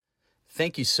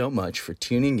Thank you so much for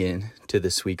tuning in to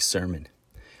this week's sermon.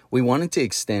 We wanted to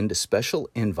extend a special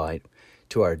invite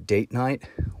to our date night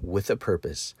with a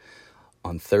purpose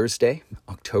on Thursday,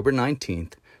 October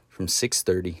 19th from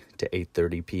 6:30 to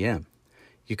 8:30 p.m.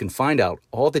 You can find out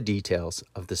all the details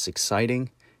of this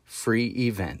exciting free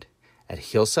event at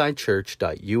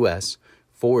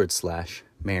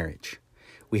hillsidechurch.us/marriage.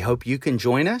 We hope you can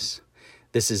join us.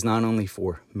 This is not only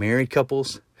for married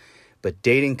couples, but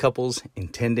dating couples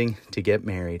intending to get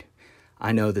married.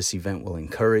 I know this event will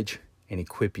encourage and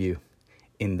equip you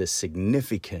in this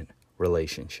significant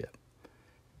relationship.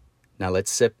 Now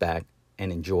let's sit back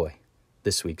and enjoy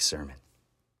this week's sermon.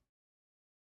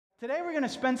 Today we're going to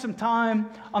spend some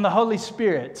time on the Holy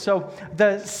Spirit. So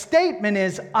the statement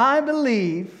is, I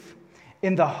believe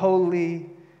in the Holy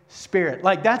Spirit.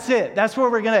 Like that's it. That's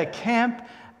where we're going to camp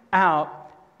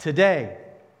out today.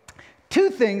 Two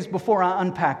things before I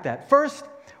unpack that. First,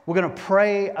 we're going to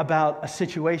pray about a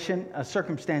situation, a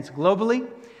circumstance globally.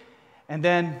 And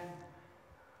then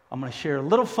I'm going to share a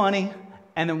little funny,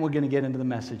 and then we're going to get into the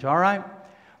message, all right?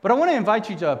 But I want to invite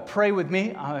you to pray with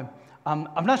me. I'm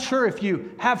not sure if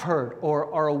you have heard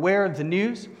or are aware of the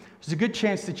news. There's a good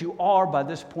chance that you are by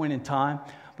this point in time.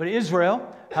 But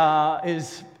Israel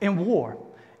is in war,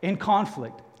 in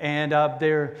conflict. And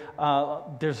there's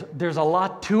a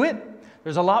lot to it.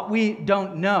 There's a lot we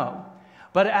don't know.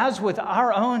 But as with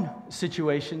our own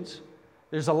situations,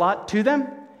 there's a lot to them,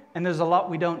 and there's a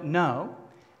lot we don't know.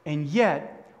 And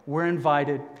yet, we're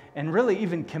invited and really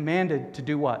even commanded to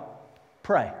do what?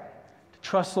 Pray. To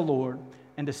trust the Lord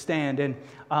and to stand and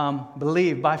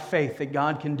believe by faith that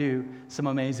God can do some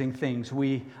amazing things.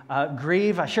 We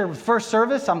grieve. I shared with first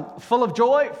service, I'm full of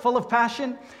joy, full of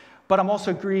passion. But I'm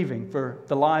also grieving for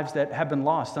the lives that have been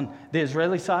lost on the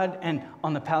Israeli side and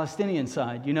on the Palestinian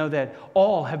side. You know that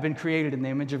all have been created in the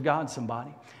image of God,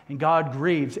 somebody. And God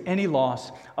grieves any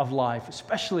loss of life,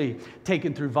 especially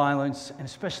taken through violence and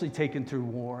especially taken through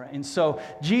war. And so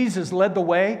Jesus led the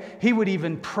way. He would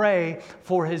even pray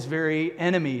for his very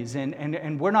enemies.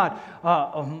 And we're not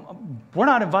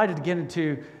invited to get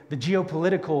into the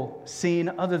geopolitical scene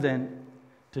other than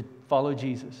to follow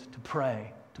Jesus, to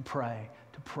pray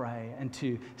and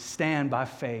to stand by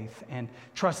faith and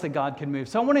trust that God can move.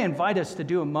 So I want to invite us to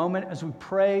do a moment as we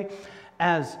pray,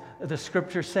 as the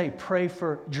scriptures say, pray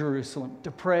for Jerusalem,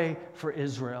 to pray for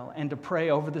Israel, and to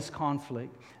pray over this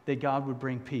conflict that God would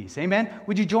bring peace. Amen?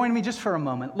 Would you join me just for a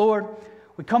moment? Lord,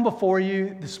 we come before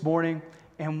you this morning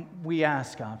and we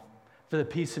ask, God, for the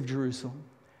peace of Jerusalem.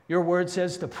 Your word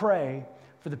says to pray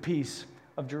for the peace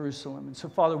of Jerusalem. And so,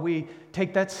 Father, we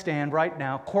take that stand right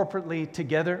now, corporately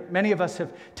together. Many of us have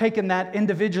taken that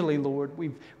individually, Lord.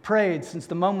 We've prayed since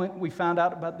the moment we found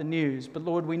out about the news. But,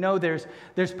 Lord, we know there's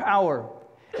power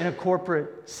in a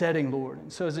corporate setting, Lord.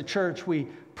 And so as a church, we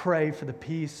pray for the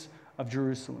peace of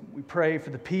Jerusalem. We pray for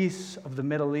the peace of the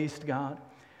Middle East, God.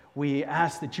 We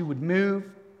ask that you would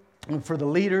move, and for the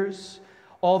leaders,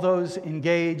 all those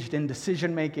engaged in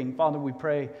decision-making, Father, we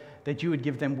pray that you would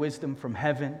give them wisdom from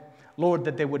heaven. Lord,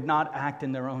 that they would not act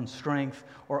in their own strength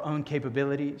or own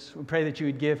capabilities. We pray that you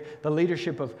would give the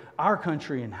leadership of our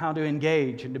country and how to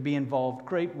engage and to be involved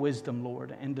great wisdom,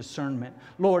 Lord, and discernment.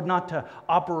 Lord, not to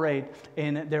operate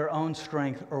in their own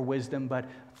strength or wisdom, but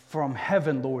from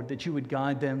heaven, Lord, that you would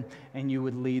guide them and you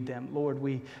would lead them. Lord,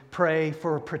 we pray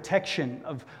for protection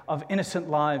of innocent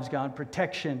lives, God,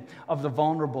 protection of the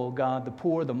vulnerable, God, the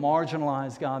poor, the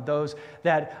marginalized, God, those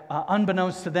that,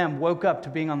 unbeknownst to them, woke up to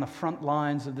being on the front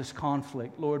lines of this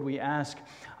conflict. Lord, we ask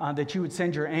that you would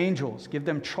send your angels, give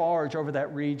them charge over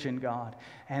that region, God,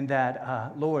 and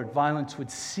that, Lord, violence would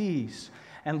cease.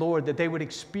 And Lord, that they would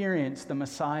experience the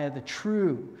Messiah, the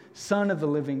true Son of the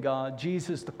living God,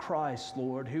 Jesus the Christ,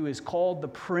 Lord, who is called the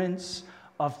Prince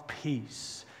of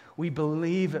Peace. We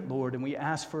believe it, Lord, and we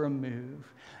ask for a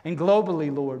move. And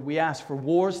globally, Lord, we ask for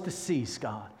wars to cease,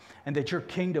 God, and that your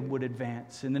kingdom would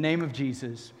advance. In the name of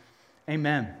Jesus,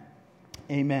 amen.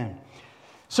 Amen.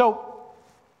 So,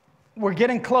 we're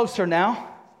getting closer now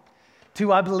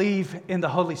to, I believe, in the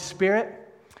Holy Spirit.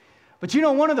 But you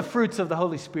know, one of the fruits of the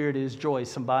Holy Spirit is joy,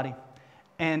 somebody.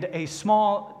 And a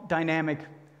small dynamic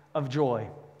of joy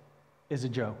is a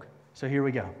joke. So here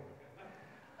we go.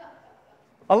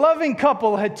 A loving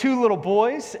couple had two little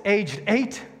boys, aged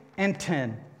 8 and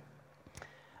 10.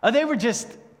 They were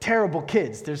just terrible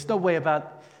kids. There's no way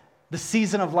about the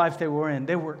season of life they were in.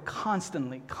 They were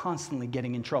constantly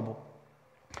getting in trouble.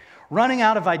 Running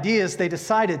out of ideas, they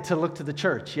decided to look to the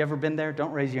church. You ever been there?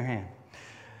 Don't raise your hand.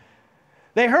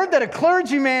 They heard that a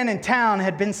clergyman in town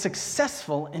had been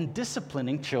successful in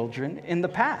disciplining children in the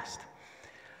past.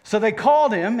 So they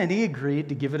called him, and he agreed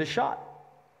to give it a shot.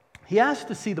 He asked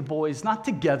to see the boys not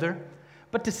together,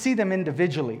 but to see them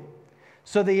individually.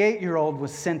 So the 8-year-old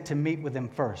was sent to meet with him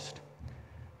first.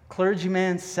 The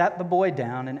clergyman sat the boy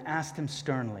down and asked him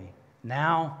sternly,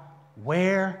 "Now,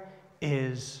 where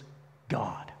is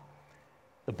God?"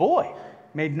 The boy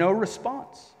made no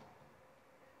response.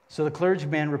 So the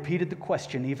clergyman repeated the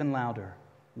question even louder.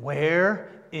 "Where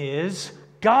is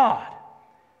God?"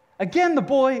 Again, the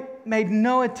boy made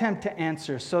no attempt to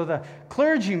answer, so the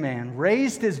clergyman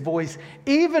raised his voice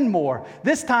even more,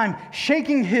 this time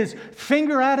shaking his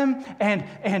finger at him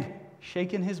and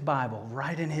shaking his Bible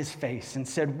right in his face, and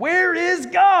said, "Where is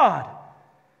God?"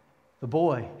 The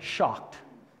boy, shocked,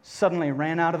 suddenly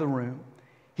ran out of the room.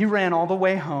 He ran all the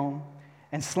way home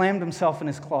and slammed himself in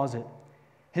his closet.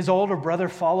 His older brother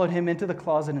followed him into the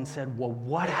closet and said, "Well,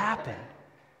 what happened?"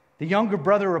 The younger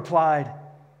brother replied,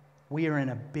 "We are in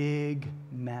a big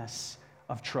mess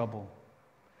of trouble.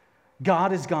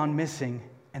 God has gone missing,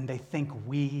 and they think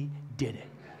we did it."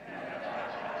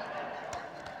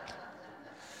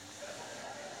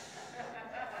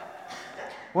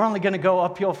 We're only going to go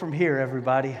uphill from here,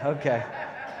 everybody. Okay.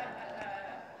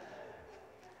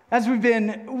 As we've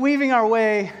been weaving our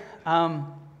way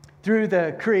through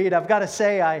the Creed, I've got to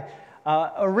say I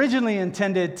originally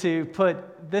intended to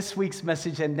put this week's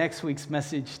message and next week's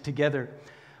message together.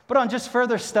 But on just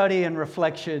further study and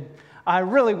reflection, I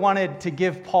really wanted to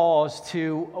give pause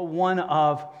to one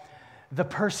of the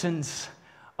persons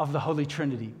of the Holy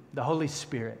Trinity, the Holy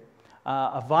Spirit,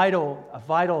 a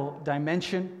vital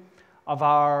dimension of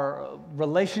our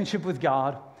relationship with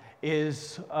God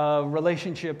is a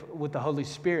relationship with the Holy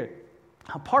Spirit.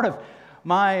 A part of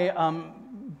my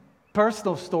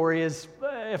personal story is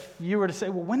if you were to say,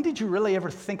 well, when did you really ever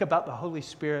think about the Holy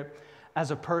Spirit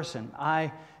as a person?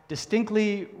 I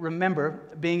distinctly remember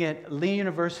being at Lee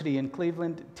University in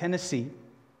Cleveland, Tennessee.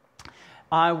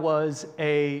 I was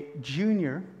a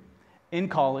junior in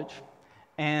college,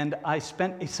 and I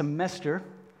spent a semester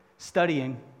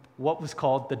studying what was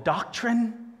called the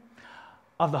doctrine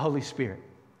of the Holy Spirit.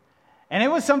 And it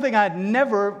was something I'd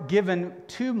never given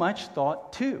too much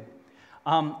thought to.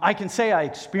 I can say I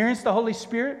experienced the Holy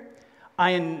Spirit.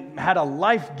 I had a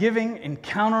life-giving,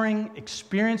 encountering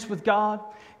experience with God,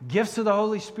 gifts of the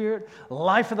Holy Spirit,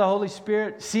 life of the Holy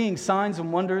Spirit, seeing signs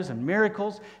and wonders and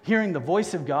miracles, hearing the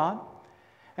voice of God.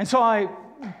 And so I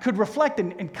could reflect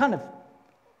and kind of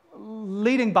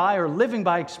leading by or living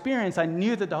by experience, I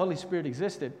knew that the Holy Spirit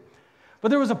existed. But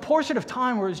there was a portion of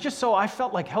time where it was just so I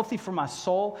felt like healthy for my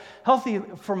soul, healthy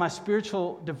for my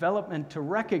spiritual development to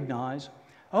recognize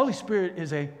the Holy Spirit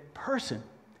is a person.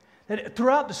 That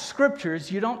throughout the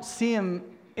scriptures, you don't see him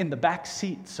in the back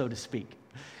seat, so to speak.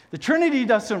 The Trinity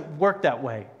doesn't work that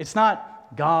way. It's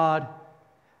not God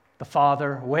the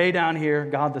Father, way down here,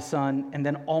 God the Son, and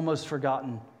then almost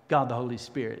forgotten God the Holy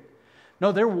Spirit.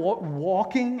 No, they're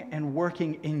walking and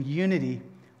working in unity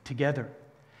together.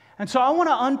 And so I want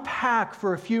to unpack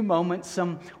for a few moments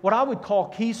some what I would call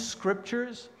key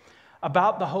scriptures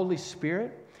about the Holy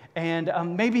Spirit and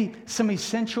maybe some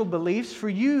essential beliefs for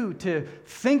you to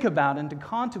think about and to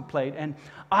contemplate. And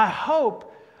I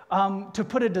hope to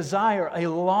put a desire, a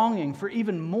longing for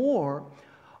even more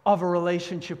of a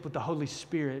relationship with the Holy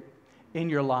Spirit in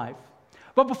your life.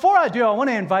 But before I do, I want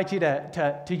to invite you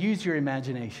to use your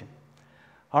imagination.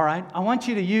 All right? I want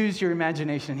you to use your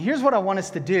imagination. Here's what I want us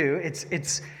to do.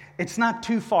 It's not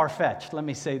too far-fetched, let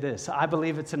me say this. I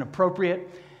believe it's an appropriate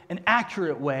and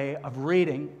accurate way of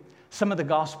reading some of the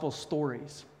gospel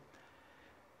stories,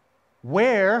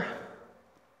 where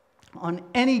on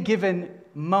any given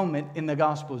moment in the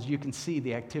Gospels you can see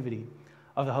the activity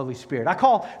of the Holy Spirit. I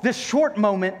call this short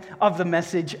moment of the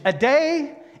message, A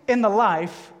Day in the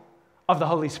Life of the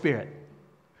Holy Spirit.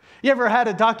 You ever had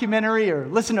a documentary or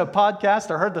listened to a podcast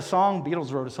or heard the song?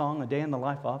 Beatles wrote a song, A Day in the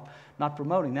Life of. Not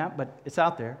promoting that, but it's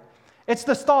out there. It's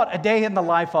this thought, a day in the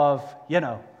life of,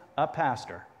 a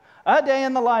pastor. A day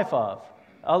in the life of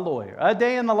a lawyer. A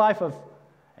day in the life of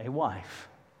a wife.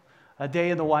 A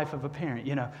day in the life of a parent.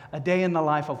 A day in the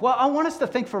life of, I want us to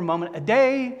think for a moment, a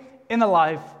day in the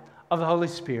life of the Holy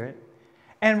Spirit.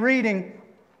 And reading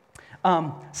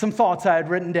some thoughts I had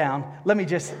written down, let me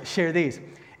just share these.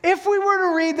 If we were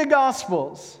to read the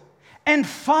Gospels and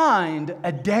find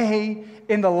a day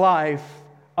in the life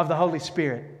of the Holy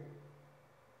Spirit,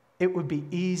 it would be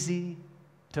easy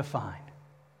to find.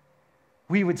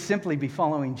 We would simply be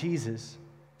following Jesus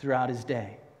throughout his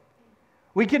day.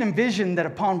 We can envision that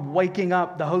upon waking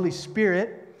up, the Holy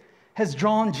Spirit has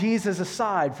drawn Jesus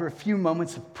aside for a few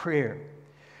moments of prayer,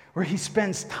 where he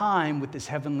spends time with his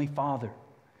heavenly Father.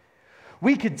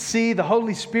 We could see the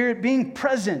Holy Spirit being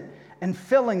present and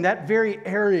filling that very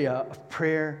area of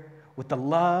prayer with the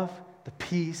love the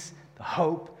peace, the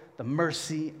hope, the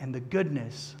mercy, and the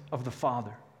goodness of the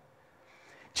Father.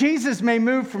 Jesus may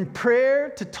move from prayer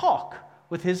to talk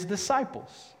with his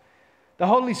disciples. The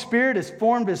Holy Spirit has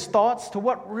formed his thoughts to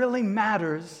what really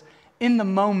matters in the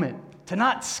moment, to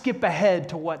not skip ahead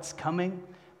to what's coming,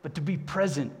 but to be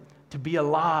present, to be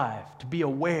alive, to be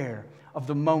aware of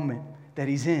the moment that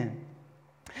he's in.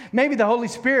 Maybe the Holy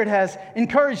Spirit has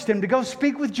encouraged him to go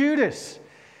speak with Judas,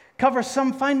 cover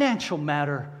some financial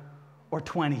matter or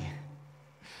 20.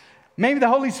 Maybe the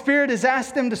Holy Spirit has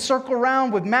asked him to circle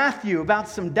around with Matthew about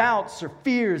some doubts or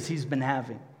fears he's been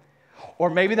having. Or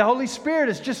maybe the Holy Spirit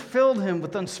has just filled him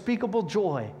with unspeakable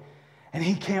joy, and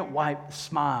he can't wipe the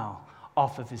smile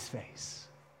off of his face.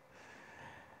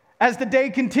 As the day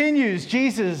continues,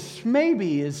 Jesus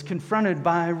maybe is confronted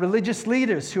by religious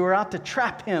leaders who are out to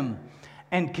trap him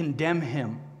and condemn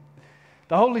him.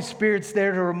 The Holy Spirit's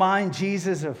there to remind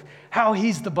Jesus of how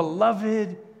he's the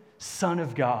beloved Son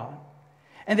of God,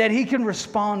 and that he can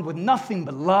respond with nothing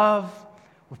but love,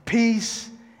 with peace,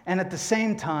 and at the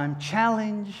same time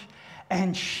challenge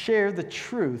and share the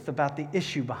truth about the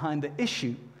issue behind the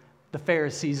issue the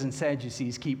Pharisees and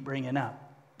Sadducees keep bringing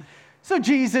up. So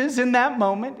Jesus, in that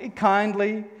moment, he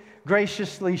kindly,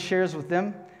 graciously shares with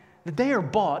them that they are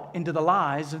bought into the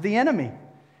lies of the enemy,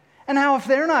 and how if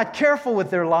they're not careful with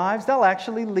their lives, they'll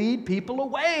actually lead people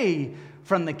away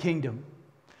from the kingdom.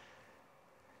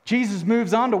 Jesus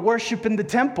moves on to worship in the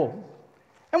temple.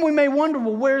 And we may wonder,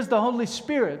 well, where's the Holy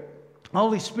Spirit? The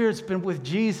Holy Spirit's been with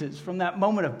Jesus from that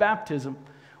moment of baptism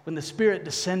when the Spirit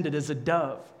descended as a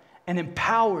dove and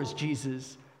empowers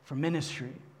Jesus for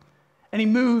ministry. And he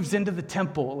moves into the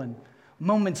temple, and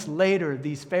moments later,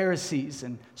 these Pharisees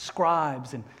and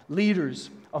scribes and leaders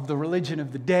of the religion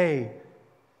of the day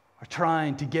are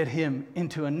trying to get him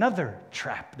into another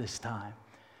trap this time.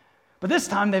 But this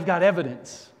time they've got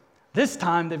evidence. This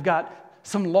time they've got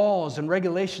some laws and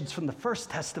regulations from the First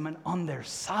Testament on their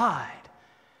side.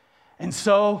 And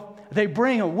so they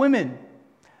bring a woman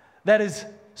that is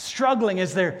struggling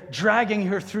as they're dragging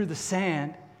her through the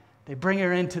sand. They bring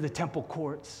her into the temple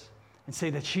courts and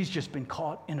say that she's just been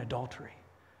caught in adultery.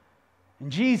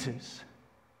 And Jesus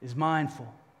is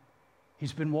mindful.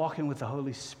 He's been walking with the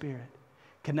Holy Spirit,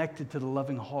 connected to the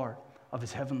loving heart of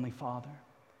his heavenly Father.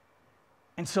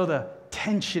 And so the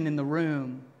tension in the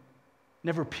room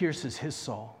never pierces his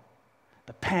soul.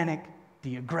 The panic,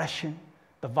 the aggression,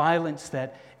 the violence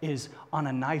that is on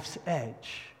a knife's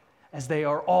edge as they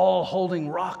are all holding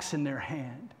rocks in their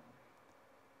hand.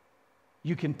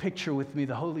 You can picture with me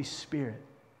the Holy Spirit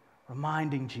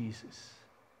reminding Jesus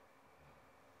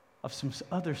of some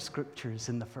other scriptures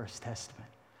in the First Testament,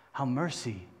 how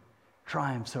mercy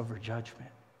triumphs over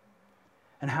judgment,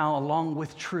 and how along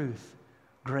with truth,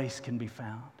 grace can be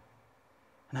found,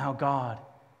 and how God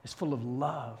is full of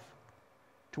love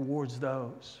towards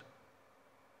those.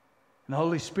 And the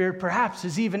Holy Spirit perhaps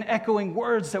is even echoing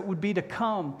words that would be to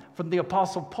come from the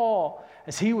Apostle Paul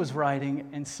as he was writing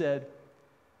and said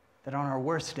that on our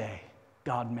worst day,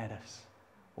 God met us.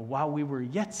 Well, while we were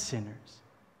yet sinners,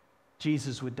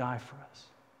 Jesus would die for us.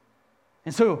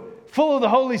 And so, full of the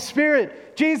Holy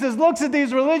Spirit, Jesus looks at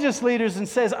these religious leaders and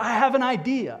says, I have an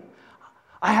idea.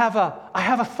 I have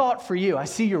a thought for you. I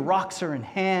see your rocks are in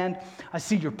hand. I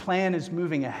see your plan is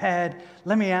moving ahead.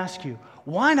 Let me ask you,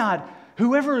 why not,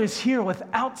 whoever is here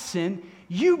without sin,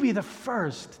 you be the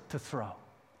first to throw?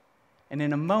 And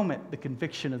in a moment, the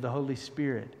conviction of the Holy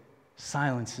Spirit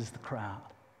silences the crowd.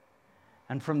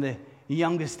 And from the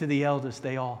youngest to the eldest,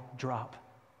 they all drop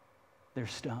their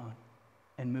stone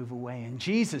and move away. And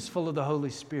Jesus, full of the Holy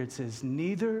Spirit, says,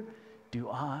 neither do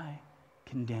I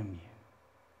condemn you.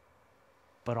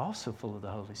 But also full of the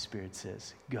Holy Spirit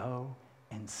says, go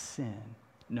and sin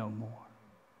no more.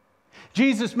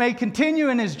 Jesus may continue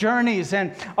in his journeys,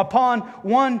 and upon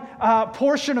one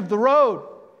portion of the road,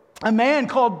 a man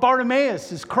called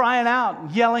Bartimaeus is crying out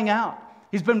and yelling out.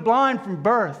 He's been blind from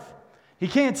birth. He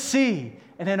can't see.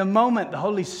 And in a moment, the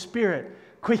Holy Spirit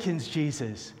quickens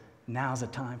Jesus. Now's a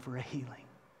time for a healing.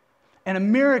 And a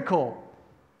miracle,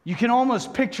 you can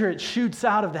almost picture it, shoots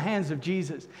out of the hands of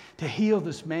Jesus to heal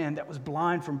this man that was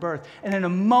blind from birth. And in a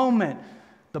moment,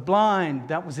 the blind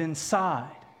that was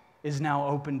inside is now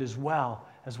opened as well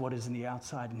as what is in the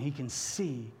outside. And he can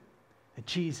see that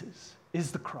Jesus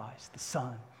is the Christ, the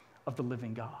Son of the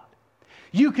living God.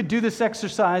 You could do this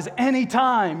exercise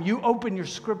anytime you open your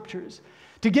scriptures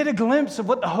to get a glimpse of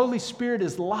what the Holy Spirit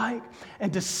is like,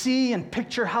 and to see and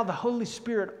picture how the Holy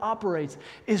Spirit operates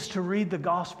is to read the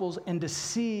Gospels and to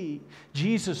see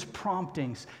Jesus'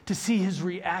 promptings, to see his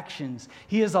reactions.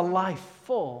 He is a life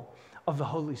full of the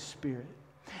Holy Spirit.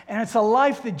 And it's a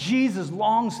life that Jesus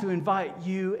longs to invite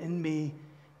you and me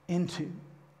into.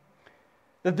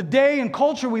 That the day and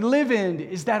culture we live in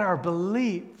is that our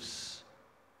beliefs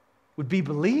would be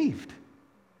believed.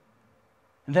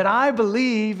 And that I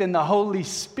believe in the Holy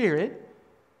Spirit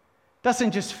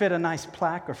doesn't just fit a nice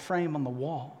plaque or frame on the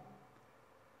wall,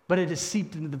 but it is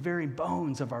seeped into the very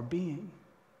bones of our being.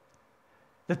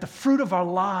 That the fruit of our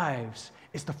lives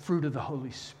is the fruit of the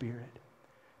Holy Spirit.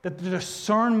 That the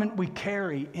discernment we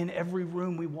carry in every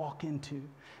room we walk into,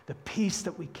 the peace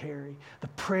that we carry, the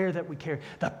prayer that we carry,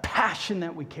 the passion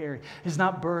that we carry is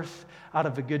not birthed out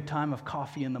of a good time of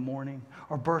coffee in the morning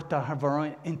or birthed out of our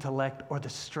own intellect or the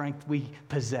strength we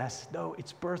possess. No,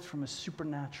 it's birthed from a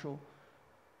supernatural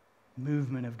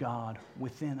movement of God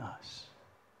within us.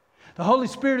 The Holy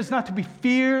Spirit is not to be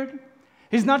feared.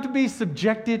 He's not to be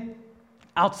subjected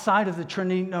outside of the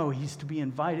Trinity. No, he's to be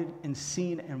invited and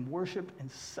seen and worshiped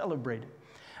and celebrated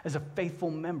as a faithful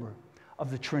member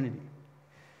of the Trinity.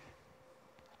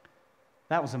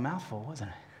 That was a mouthful,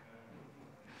 wasn't it?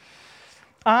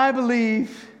 I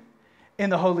believe in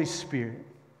the Holy Spirit.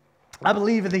 I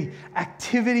believe in the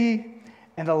activity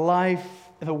and the life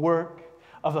and the work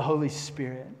of the Holy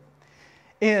Spirit.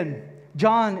 In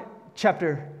John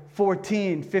chapter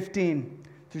 14, 15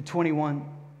 through 21,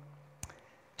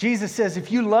 Jesus says,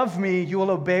 if you love me, you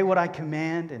will obey what I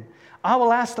command, and I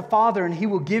will ask the Father, and he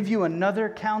will give you another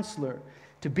counselor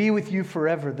to be with you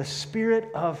forever, the Spirit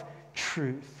of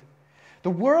truth. The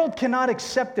world cannot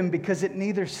accept him because it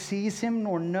neither sees him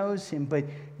nor knows him, but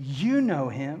you know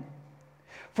him,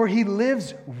 for he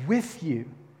lives with you.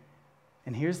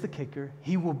 And here's the kicker,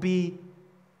 he will be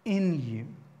in you.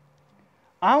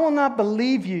 I will not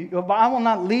leave you,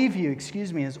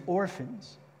 as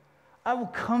orphans. I will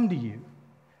come to you.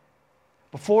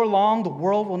 Before long, the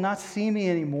world will not see me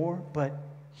anymore, but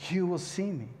you will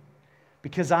see me.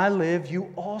 Because I live,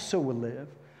 you also will live.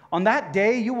 On that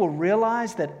day, you will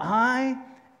realize that I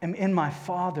am in my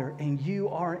Father, and you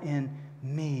are in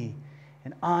me,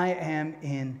 and I am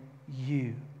in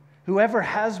you. Whoever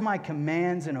has my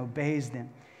commands and obeys them,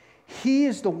 he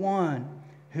is the one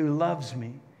who loves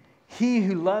me. He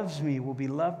who loves me will be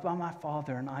loved by my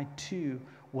Father, and I too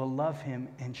will love him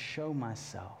and show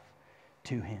myself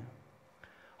to him.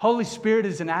 Holy Spirit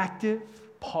is an active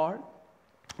part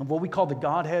of what we call the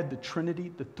Godhead, the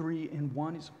Trinity, the three in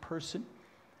one. He's a person.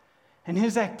 And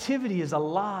his activity is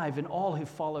alive in all who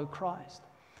follow Christ.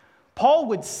 Paul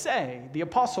would say, the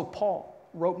Apostle Paul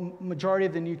wrote majority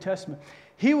of the New Testament,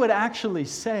 he would actually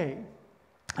say,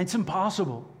 it's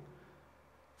impossible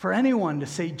for anyone to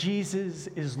say Jesus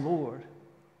is Lord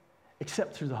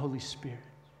except through the Holy Spirit.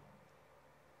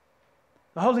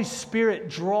 The Holy Spirit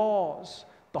draws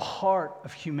the heart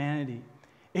of humanity.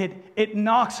 It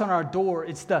knocks on our door.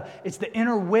 It's the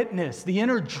inner witness, the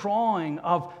inner drawing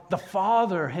of the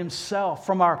Father himself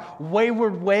from our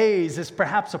wayward ways as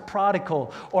perhaps a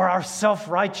prodigal, or our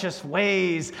self-righteous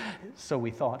ways, so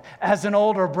we thought. As an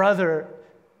older brother,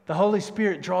 the Holy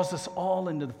Spirit draws us all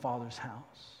into the Father's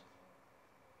house.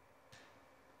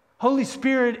 Holy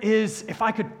Spirit is, if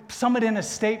I could sum it in a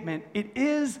statement, it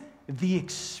is the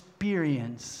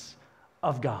experience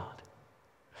of God.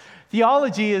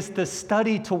 Theology is the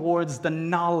study towards the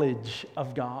knowledge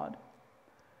of God.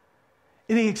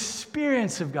 The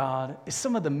experience of God is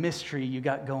some of the mystery you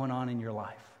got going on in your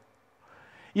life.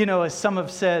 You know, as some have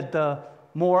said, the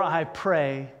more I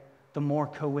pray, the more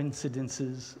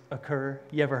coincidences occur.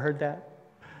 You ever heard that?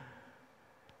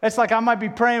 It's like I might be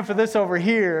praying for this over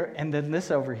here, and then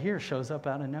this over here shows up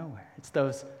out of nowhere. It's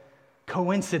those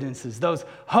coincidences, those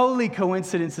holy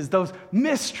coincidences, those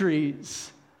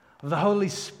mysteries of the Holy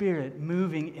Spirit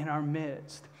moving in our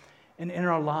midst and in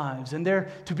our lives. And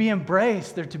they're to be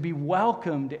embraced, they're to be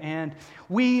welcomed, and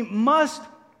we must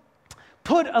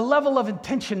put a level of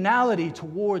intentionality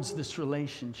towards this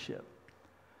relationship.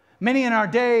 Many in our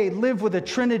day live with a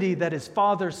Trinity that is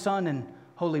Father, Son, and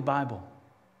Holy Bible.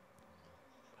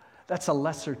 That's a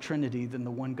lesser Trinity than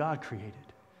the one God created.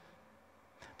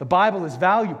 The Bible is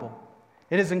valuable.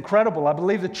 It is incredible. I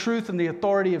believe the truth and the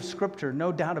authority of Scripture,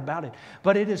 no doubt about it.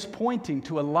 But it is pointing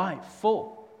to a life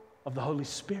full of the Holy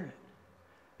Spirit.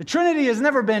 The Trinity has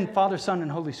never been Father, Son,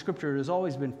 and Holy Scripture. It has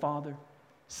always been Father,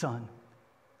 Son,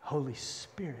 Holy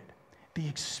Spirit. The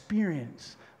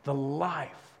experience, the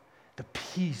life, the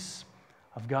peace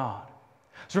of God.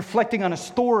 I was reflecting on a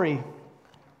story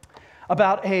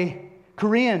about a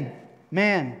Korean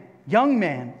man, young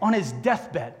man, on his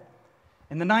deathbed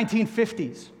in the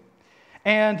 1950s.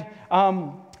 And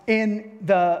in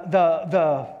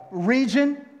the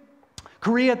region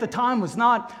Korea at the time was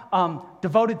not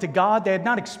devoted to God. They had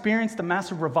not experienced the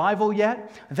massive revival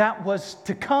yet. That was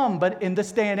to come, but in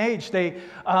this day and age, they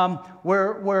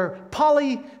were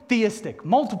polytheistic,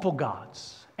 multiple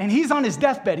gods. And he's on his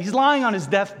deathbed. He's lying on his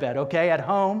deathbed, okay, at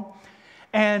home.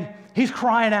 And he's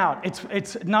crying out.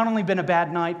 It's not only been a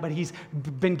bad night, but he's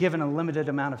been given a limited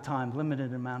amount of time,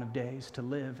 limited amount of days to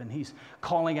live. And he's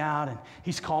calling out, and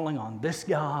he's calling on this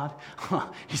God.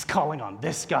 He's calling on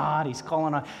this God. He's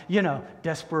calling on,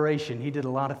 desperation. He did a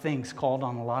lot of things, called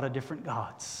on a lot of different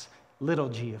gods. Little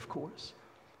g, of course.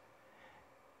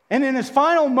 And in his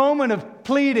final moment of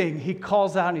pleading, he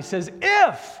calls out and he says,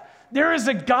 if there is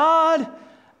a God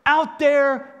out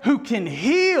there who can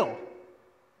heal,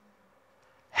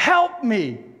 help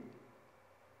me.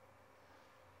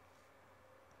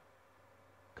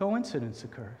 Coincidence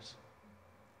occurs.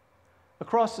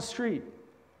 Across the street,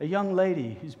 a young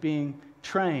lady who's being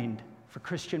trained for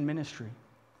Christian ministry,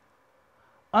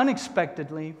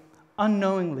 unexpectedly,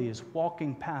 unknowingly is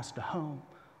walking past a home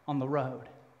on the road.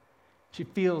 She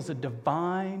feels a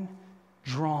divine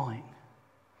drawing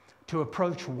to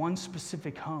approach one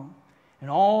specific home. And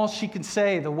all she can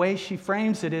say, the way she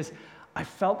frames it is, I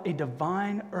felt a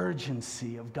divine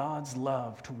urgency of God's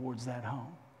love towards that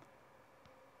home.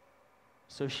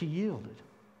 So she yielded,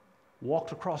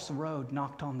 walked across the road,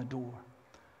 knocked on the door.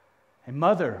 A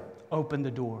mother opened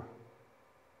the door,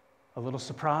 a little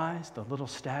surprised, a little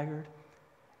staggered.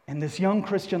 And this young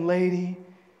Christian lady,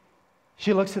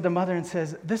 she looks at the mother and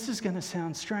says, this is going to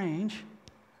sound strange,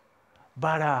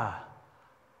 but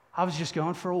I was just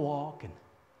going for a walk, and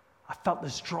I felt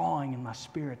this drawing in my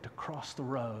spirit to cross the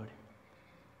road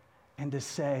and to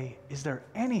say, is there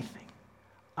anything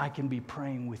I can be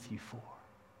praying with you for?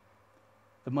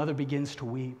 The mother begins to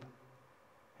weep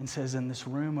and says, in this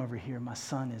room over here, my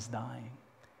son is dying.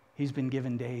 He's been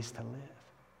given days to live.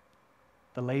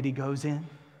 The lady goes in,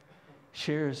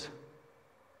 shares,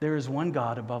 there is one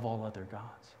God above all other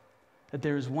gods, that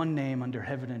there is one name under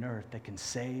heaven and earth that can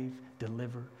save,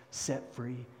 deliver, set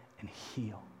free, and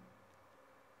heal.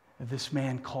 This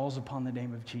man calls upon the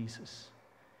name of Jesus,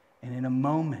 and in a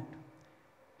moment,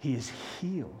 he is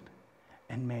healed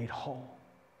and made whole.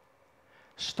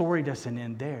 Story doesn't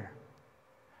end there.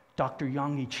 Dr.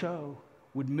 Yonggi Cho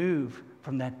would move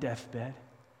from that deathbed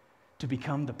to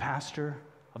become the pastor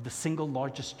of the single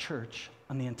largest church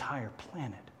on the entire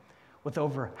planet, with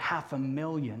over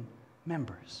 500,000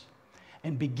 members,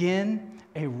 and begin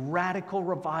a radical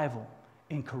revival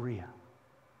in Korea.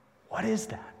 What is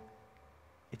that?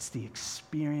 It's the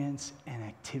experience and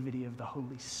activity of the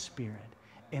Holy Spirit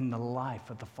in the life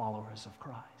of the followers of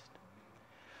Christ.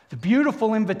 The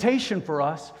beautiful invitation for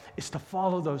us is to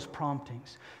follow those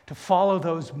promptings, to follow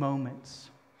those moments.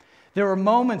 There are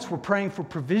moments we're praying for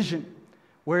provision,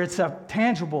 where it's a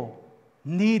tangible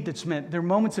need that's met. There are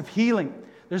moments of healing.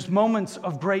 There's moments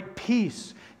of great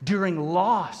peace during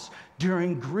loss,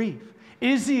 during grief. It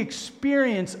is the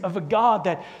experience of a God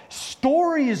that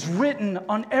story is written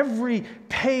on every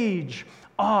page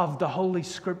of the Holy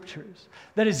Scriptures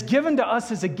that is given to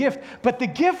us as a gift. But the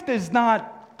gift is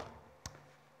not,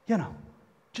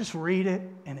 just read it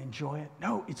and enjoy it.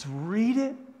 No, it's read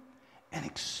it and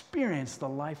experience the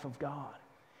life of God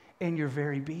in your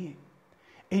very being,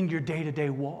 in your day-to-day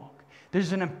walk.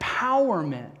 There's an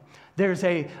empowerment. There's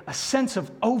a sense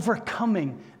of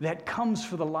overcoming that comes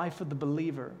for the life of the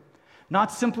believer.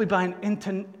 Not simply by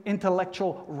an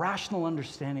intellectual, rational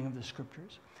understanding of the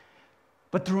Scriptures,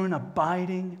 but through an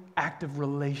abiding, active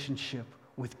relationship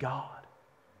with God,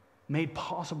 made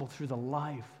possible through the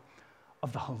life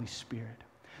of the Holy Spirit.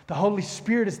 The Holy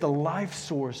Spirit is the life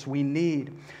source we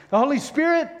need. The Holy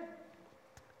Spirit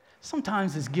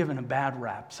sometimes is given a bad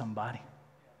rap, somebody.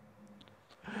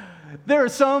 There are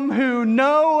some who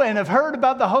know and have heard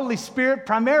about the Holy Spirit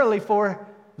primarily for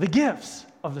the gifts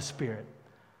of the Spirit.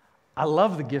 I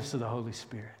love the gifts of the Holy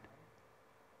Spirit.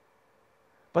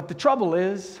 But the trouble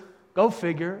is, go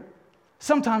figure,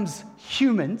 sometimes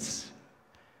humans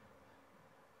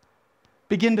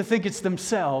begin to think it's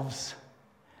themselves,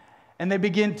 and they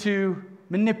begin to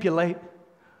manipulate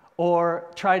or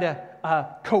try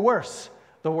to coerce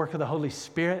the work of the Holy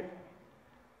Spirit.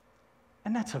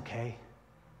 And that's okay,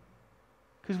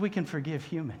 because we can forgive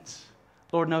humans.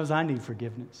 Lord knows I need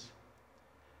forgiveness.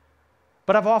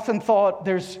 But I've often thought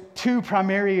there's two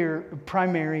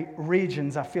primary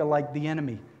regions I feel like the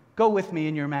enemy. Go with me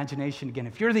in your imagination again.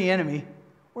 If you're the enemy,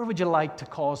 where would you like to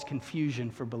cause confusion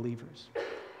for believers?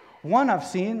 One I've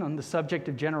seen on the subject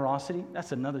of generosity.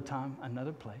 That's another time,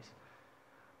 another place.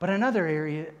 But another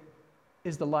area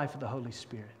is the life of the Holy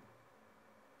Spirit.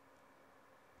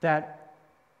 That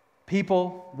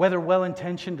people, whether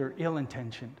well-intentioned or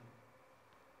ill-intentioned,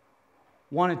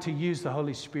 wanted to use the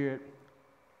Holy Spirit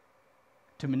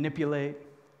to manipulate,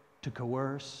 to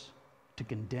coerce, to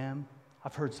condemn.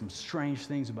 I've heard some strange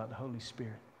things about the Holy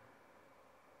Spirit.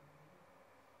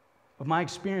 But my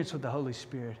experience with the Holy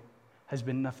Spirit has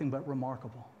been nothing but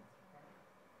remarkable.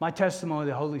 My testimony of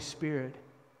the Holy Spirit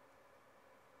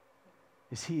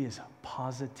is He is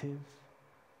positive,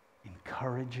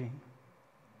 encouraging,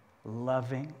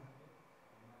 loving,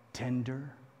 tender,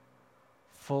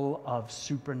 full of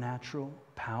supernatural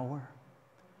power,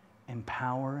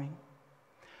 empowering.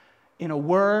 In a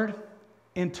word,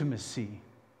 intimacy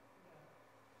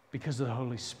because of the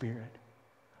Holy Spirit.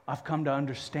 I've come to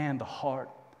understand the heart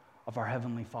of our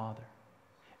Heavenly Father.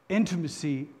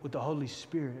 Intimacy with the Holy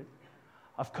Spirit.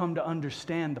 I've come to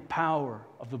understand the power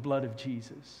of the blood of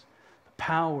Jesus, the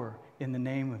power in the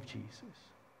name of Jesus.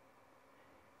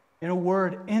 In a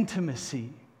word, intimacy.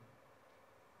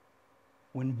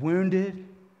 When wounded,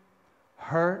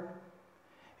 hurt,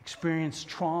 experienced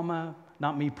trauma,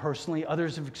 not me personally,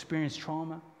 others have experienced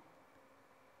trauma,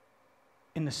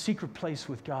 in the secret place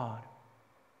with God,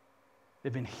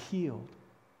 they've been healed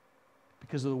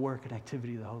because of the work and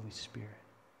activity of the Holy Spirit.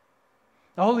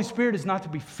 The Holy Spirit is not to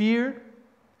be feared.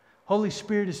 Holy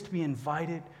Spirit is to be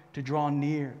invited to draw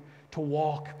near, to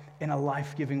walk in a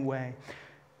life-giving way.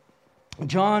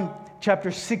 John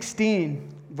chapter 16,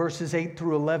 verses 8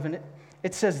 through 11,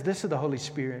 it says this of the Holy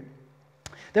Spirit,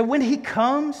 that when He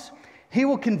comes, He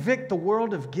will convict the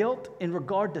world of guilt in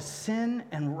regard to sin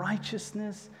and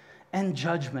righteousness and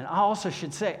judgment. I also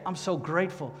should say, I'm so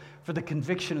grateful for the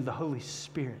conviction of the Holy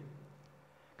Spirit.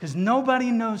 Because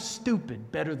nobody knows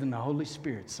stupid better than the Holy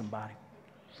Spirit, somebody.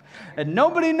 And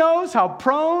nobody knows how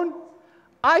prone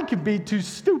I can be to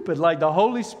stupid like the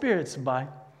Holy Spirit, somebody.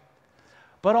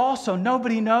 But also,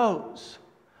 nobody knows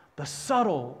the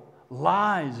subtle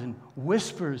lies and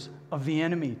whispers of the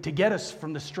enemy to get us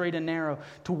from the straight and narrow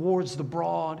towards the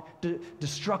broad,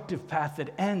 destructive path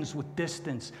that ends with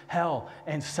distance, hell,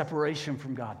 and separation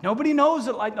from God. Nobody knows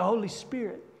it like the Holy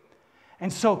Spirit.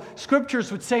 And so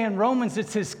scriptures would say in Romans,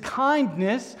 it's His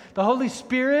kindness, the Holy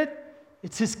Spirit,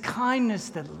 it's His kindness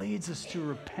that leads us to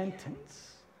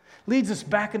repentance, leads us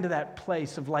back into that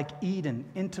place of like Eden,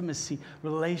 intimacy,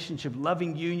 relationship,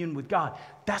 loving union with God.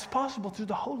 That's possible through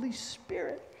the Holy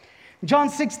Spirit. In John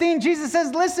 16, Jesus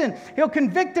says, listen, He'll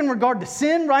convict in regard to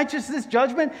sin, righteousness,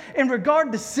 judgment. In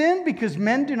regard to sin, because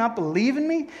men do not believe in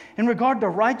me. In regard to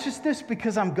righteousness,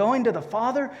 because I'm going to the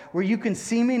Father where you can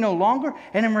see me no longer.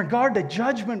 And in regard to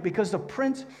judgment, because the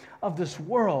prince of this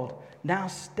world now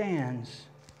stands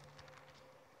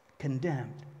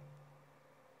condemned.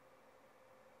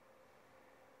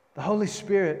 The Holy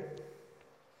Spirit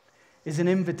is an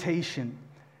invitation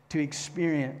to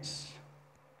experience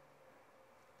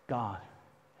God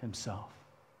Himself.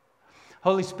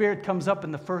 Holy Spirit comes up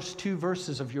in the first 2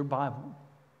 verses of your Bible,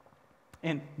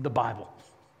 in the Bible.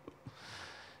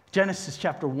 Genesis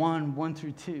chapter 1, 1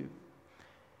 through 2.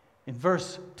 In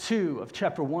verse 2 of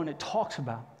chapter 1, it talks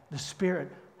about the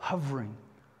Spirit hovering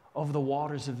over the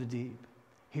waters of the deep.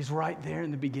 He's right there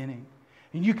in the beginning.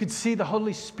 And you could see the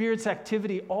Holy Spirit's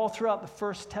activity all throughout the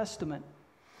First Testament.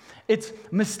 It's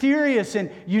mysterious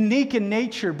and unique in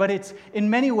nature, but it's in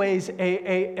many ways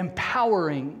a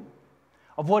empowering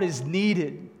of what is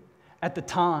needed at the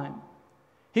time.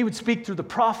 He would speak through the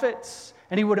prophets,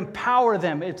 and He would empower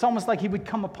them. It's almost like He would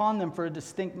come upon them for a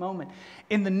distinct moment.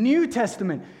 In the New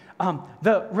Testament,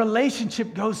 the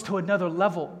relationship goes to another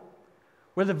level,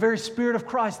 where the very Spirit of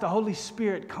Christ, the Holy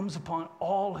Spirit, comes upon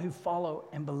all who follow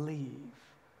and believe.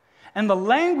 And the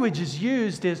language is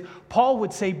used is, Paul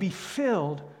would say, be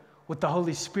filled with the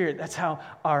Holy Spirit. That's how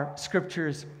our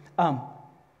scriptures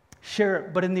share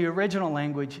it. But in the original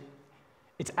language,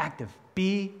 it's active.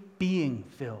 Be being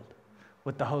filled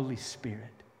with the Holy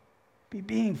Spirit. Be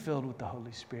being filled with the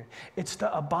Holy Spirit. It's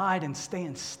to abide and stay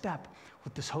in step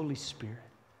with this Holy Spirit.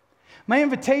 My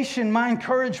invitation, my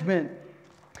encouragement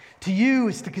to you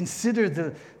is to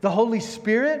consider the Holy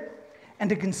Spirit and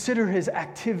to consider His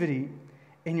activity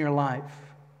in your life.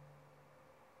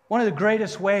 One of the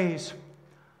greatest ways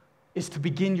is to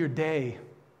begin your day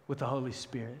with the Holy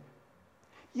Spirit.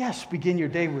 Yes, begin your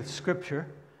day with Scripture.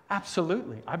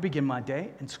 Absolutely. I begin my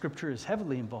day, and Scripture is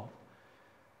heavily involved.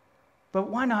 But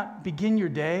why not begin your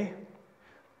day,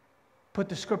 put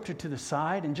the Scripture to the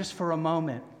side, and just for a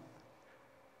moment,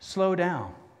 slow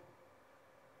down,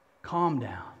 calm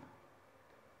down.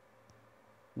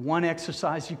 One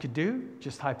exercise you could do,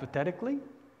 just hypothetically,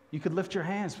 you could lift your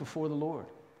hands before the Lord.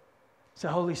 Say,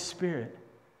 Holy Spirit,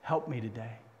 help me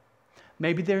today.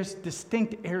 Maybe there's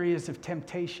distinct areas of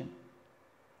temptation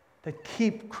that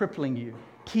keep crippling you,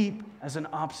 keep as an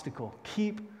obstacle,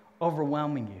 keep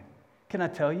overwhelming you. Can I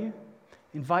tell you?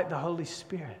 Invite the Holy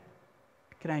Spirit.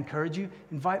 Can I encourage you?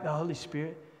 Invite the Holy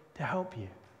Spirit to help you.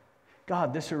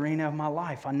 God, this arena of my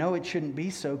life, I know it shouldn't be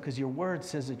so because your word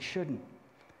says it shouldn't.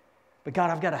 But God,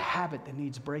 I've got a habit that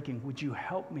needs breaking. Would you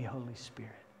help me, Holy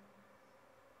Spirit?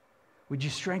 Would you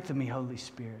strengthen me, Holy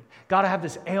Spirit? God, I have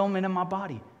this ailment in my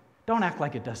body. Don't act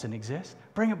like it doesn't exist.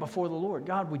 Bring it before the Lord.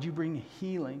 God, would you bring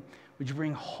healing? Would you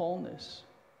bring wholeness?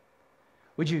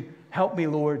 Would you help me,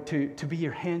 Lord, to be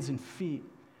your hands and feet?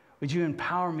 Would you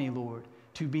empower me, Lord,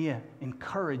 to be an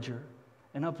encourager,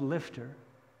 an uplifter?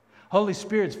 Holy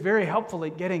Spirit's very helpful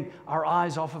at getting our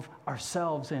eyes off of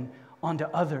ourselves and onto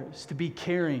others, to be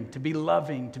caring, to be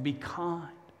loving, to be kind.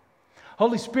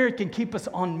 Holy Spirit can keep us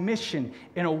on mission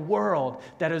in a world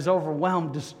that is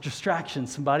overwhelmed with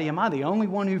distractions. Somebody, am I the only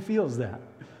one who feels that?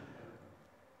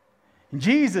 And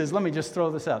Jesus, let me just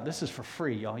throw this out. This is for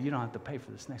free, y'all. You don't have to pay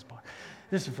for this next part.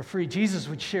 This is for free. Jesus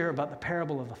would share about the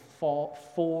parable of the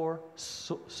four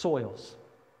soils.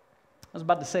 I was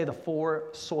about to say the four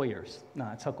Sawyers. No,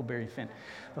 it's Huckleberry Finn.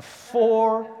 The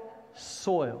four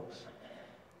soils.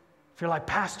 If you're like,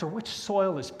 Pastor, which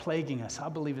soil is plaguing us? I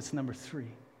believe it's number 3.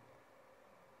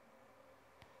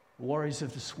 The worries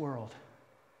of this world,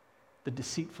 the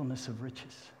deceitfulness of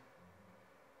riches,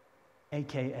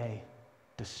 a.k.a.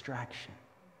 distraction,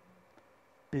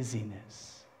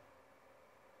 busyness,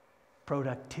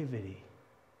 productivity.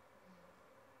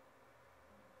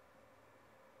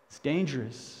 It's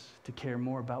dangerous to care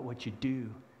more about what you do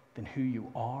than who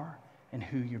you are and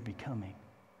who you're becoming.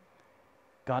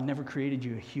 God never created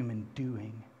you a human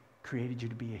doing, created you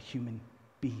to be a human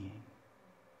being.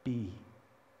 Be.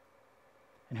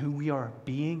 And who we are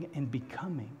being and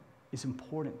becoming is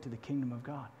important to the kingdom of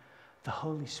God. The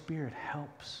Holy Spirit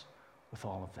helps with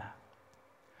all of that.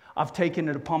 I've taken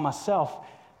it upon myself.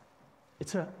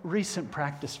 It's a recent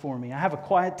practice for me. I have a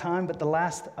quiet time, but the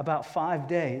last about 5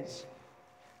 days,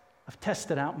 I've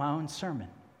tested out my own sermon.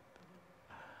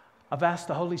 I've asked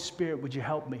the Holy Spirit, would you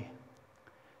help me?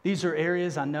 These are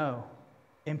areas I know,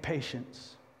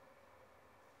 impatience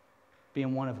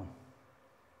being one of them.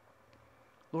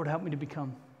 Lord, help me to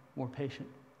become more patient.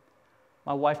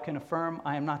 My wife can affirm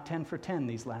I am not 10 for 10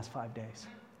 these last 5 days.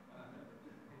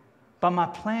 But my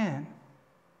plan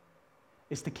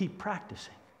is to keep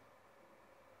practicing.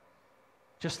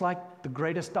 Just like the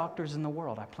greatest doctors in the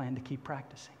world, I plan to keep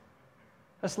practicing.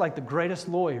 Just like the greatest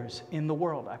lawyers in the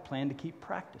world, I plan to keep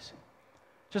practicing.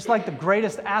 Just like the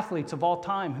greatest athletes of all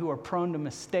time who are prone to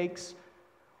mistakes,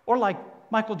 or like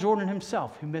Michael Jordan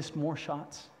himself, who missed more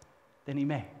shots than he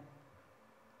made.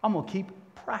 I'm going to keep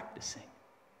practicing.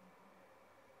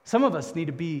 Some of us need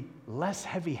to be less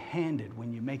heavy-handed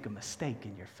when you make a mistake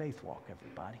in your faith walk,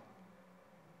 everybody.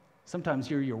 Sometimes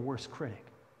you're your worst critic.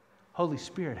 Holy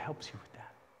Spirit helps you with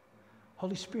that.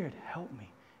 Holy Spirit, help me,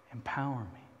 empower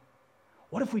me.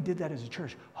 What if we did that as a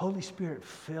church? Holy Spirit,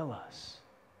 fill us,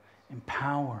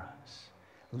 empower us,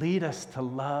 lead us to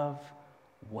love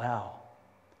well,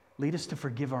 lead us to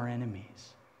forgive our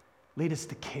enemies, lead us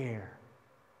to care.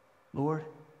 Lord,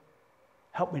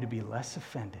 help me to be less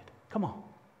offended. Come on,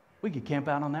 we could camp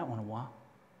out on that one a while.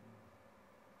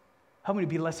 Help me to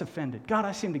be less offended. God,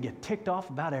 I seem to get ticked off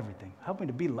about everything. Help me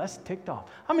to be less ticked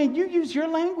off. I mean, you use your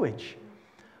language.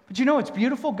 But you know, it's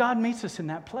beautiful. God meets us in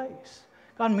that place.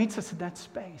 God meets us in that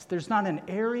space. There's not an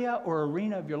area or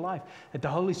arena of your life that the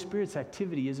Holy Spirit's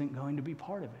activity isn't going to be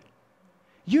part of it.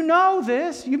 You know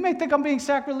this. You may think I'm being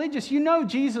sacrilegious. You know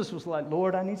Jesus was like,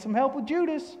 Lord, I need some help with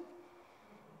Judas.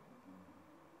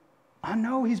 I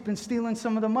know he's been stealing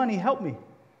some of the money. Help me.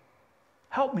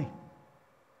 Help me.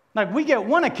 Like we get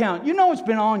one account. You know it's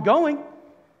been ongoing.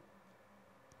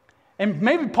 And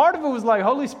maybe part of it was like,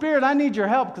 Holy Spirit, I need your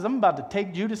help because I'm about to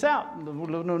take Judas out.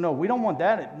 No, we don't want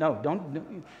that. No,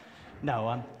 don't. No,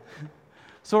 I'm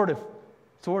sort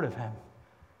of him.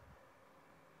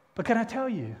 But can I tell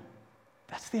you,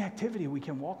 that's the activity we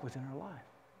can walk with in our life.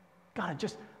 God,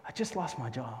 I just lost my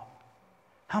job.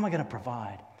 How am I going to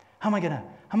provide? How am I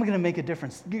going to make a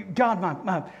difference? God,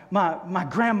 my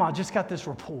grandma just got this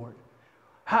report.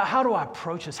 How do I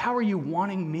approach this? How are you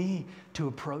wanting me to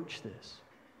approach this?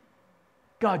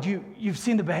 God, you've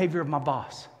seen the behavior of my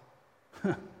boss.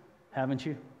 Haven't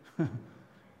you?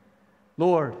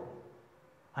 Lord,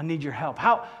 I need your help.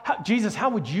 Jesus, how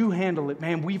would you handle it,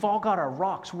 man? We've all got our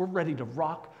rocks. We're ready to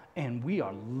rock, and we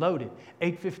are loaded.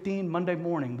 8:15 Monday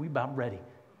morning, we about ready.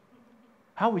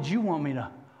 How would you want me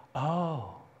to?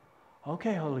 Oh,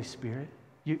 okay, Holy Spirit.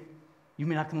 You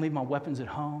mean I can leave my weapons at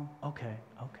home? Okay.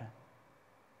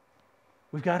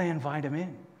 We've got to invite him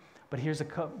in. But here's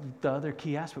the other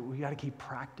key aspect. We've got to keep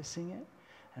practicing it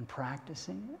and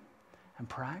practicing it and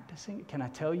practicing it. Can I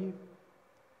tell you?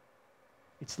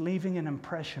 It's leaving an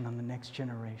impression on the next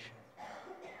generation.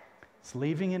 It's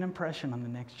leaving an impression on the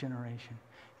next generation.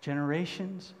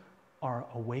 Generations are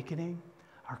awakening.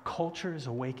 Our culture is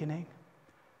awakening.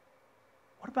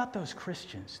 What about those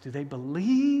Christians? Do they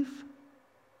believe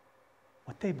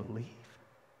what they believe?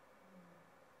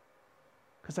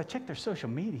 Because I check their social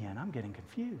media and I'm getting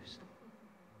confused.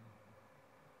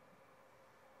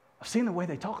 I've seen the way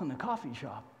they talk in the coffee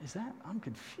shop. I'm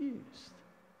confused.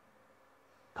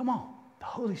 Come on. The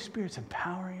Holy Spirit's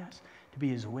empowering us to be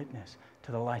His witness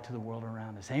to the light of the world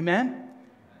around us. Amen?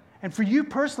 And for you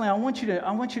personally, I want you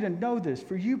to know this.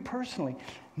 For you personally,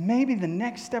 maybe the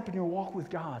next step in your walk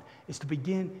with God is to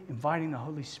begin inviting the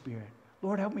Holy Spirit.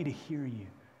 Lord, help me to hear you.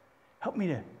 Help me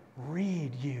to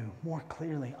read you more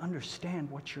clearly, understand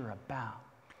what you're about.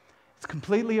 It's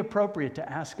completely appropriate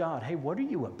to ask God, hey, what are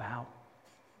you about?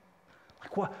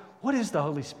 Like what is the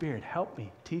Holy Spirit? Help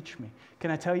me, teach me.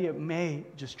 Can I tell you, it may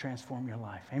just transform your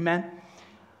life. Amen?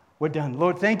 We're done.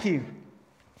 Lord, thank you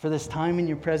for this time in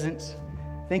your presence.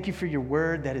 Thank you for your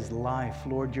word that is life.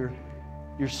 Lord, your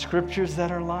scriptures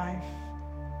that are life.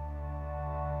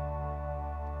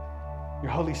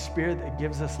 Your Holy Spirit that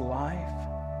gives us life.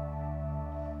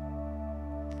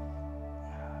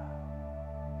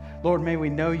 Lord, may we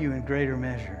know you in greater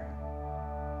measure.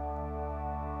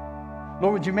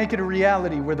 Lord, would you make it a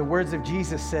reality where the words of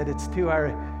Jesus said it's to our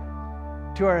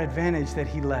advantage that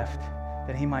He left,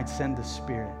 that He might send the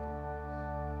Spirit.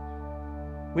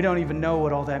 We don't even know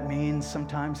what all that means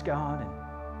sometimes, God.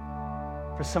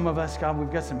 And for some of us, God,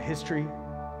 we've got some history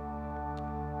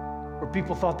where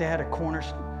people thought they had a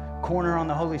corner on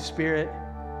the Holy Spirit,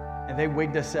 and they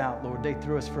wigged us out, Lord. They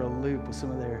threw us for a loop with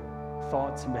some of their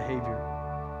thoughts and behavior.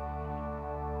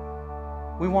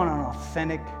 We want an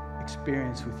authentic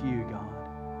experience with you, God.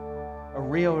 A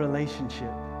real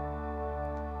relationship.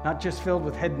 Not just filled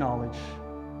with head knowledge,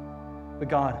 but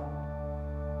God,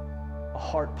 a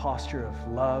heart posture of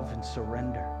love and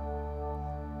surrender.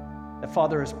 That,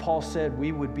 Father, as Paul said,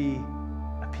 we would be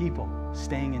a people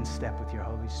staying in step with your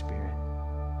Holy Spirit.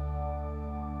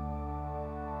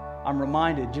 I'm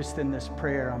reminded, just in this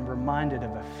prayer, I'm reminded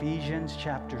of Ephesians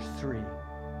chapter 3,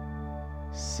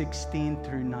 16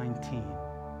 through 19.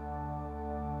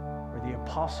 The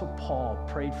Apostle Paul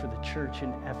prayed for the church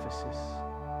in Ephesus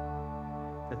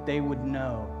that they would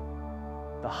know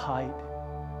the height,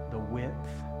 the width,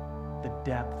 the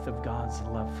depth of God's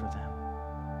love for them.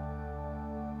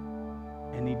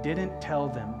 And he didn't tell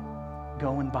them,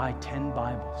 go and buy 10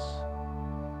 Bibles.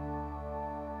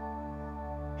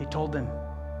 He told them,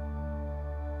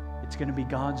 it's going to be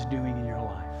God's doing in your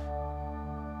life.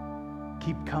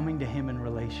 Keep coming to Him in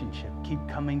relationship. Keep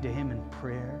coming to Him in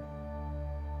prayer.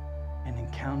 And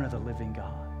encounter the living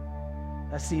God.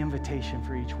 That's the invitation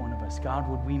for each one of us. God,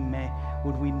 would we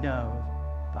know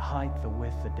the height, the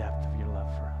width, the depth of your love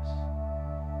for us.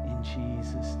 In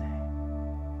Jesus' name.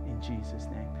 In Jesus'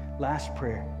 name. Last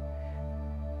prayer.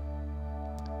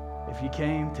 If you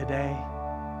came today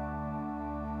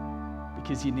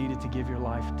because you needed to give your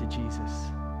life to Jesus,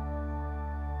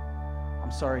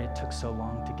 I'm sorry it took so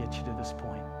long to get you to this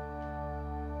point.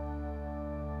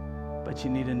 But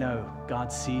you need to know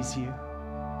God sees you,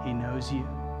 He knows you,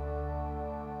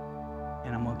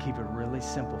 and I'm going to keep it really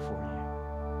simple for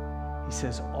you. He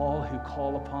says, all who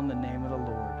call upon the name of the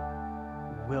Lord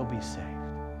will be saved.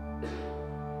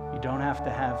 You don't have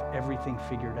to have everything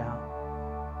figured out.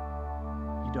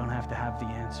 You don't have to have the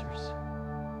answers.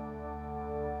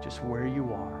 Just where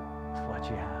you are is what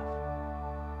you have.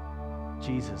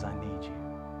 Jesus, I need you.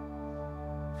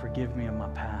 Forgive me of my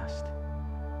past.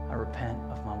 I repent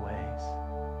of my ways.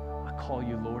 I call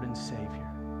you Lord and Savior.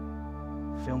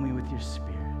 Fill me with your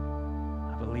Spirit.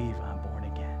 I believe I'm born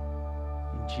again.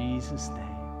 In Jesus' name,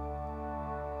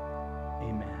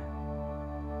 amen.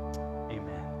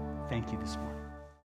 Amen. Thank you this morning.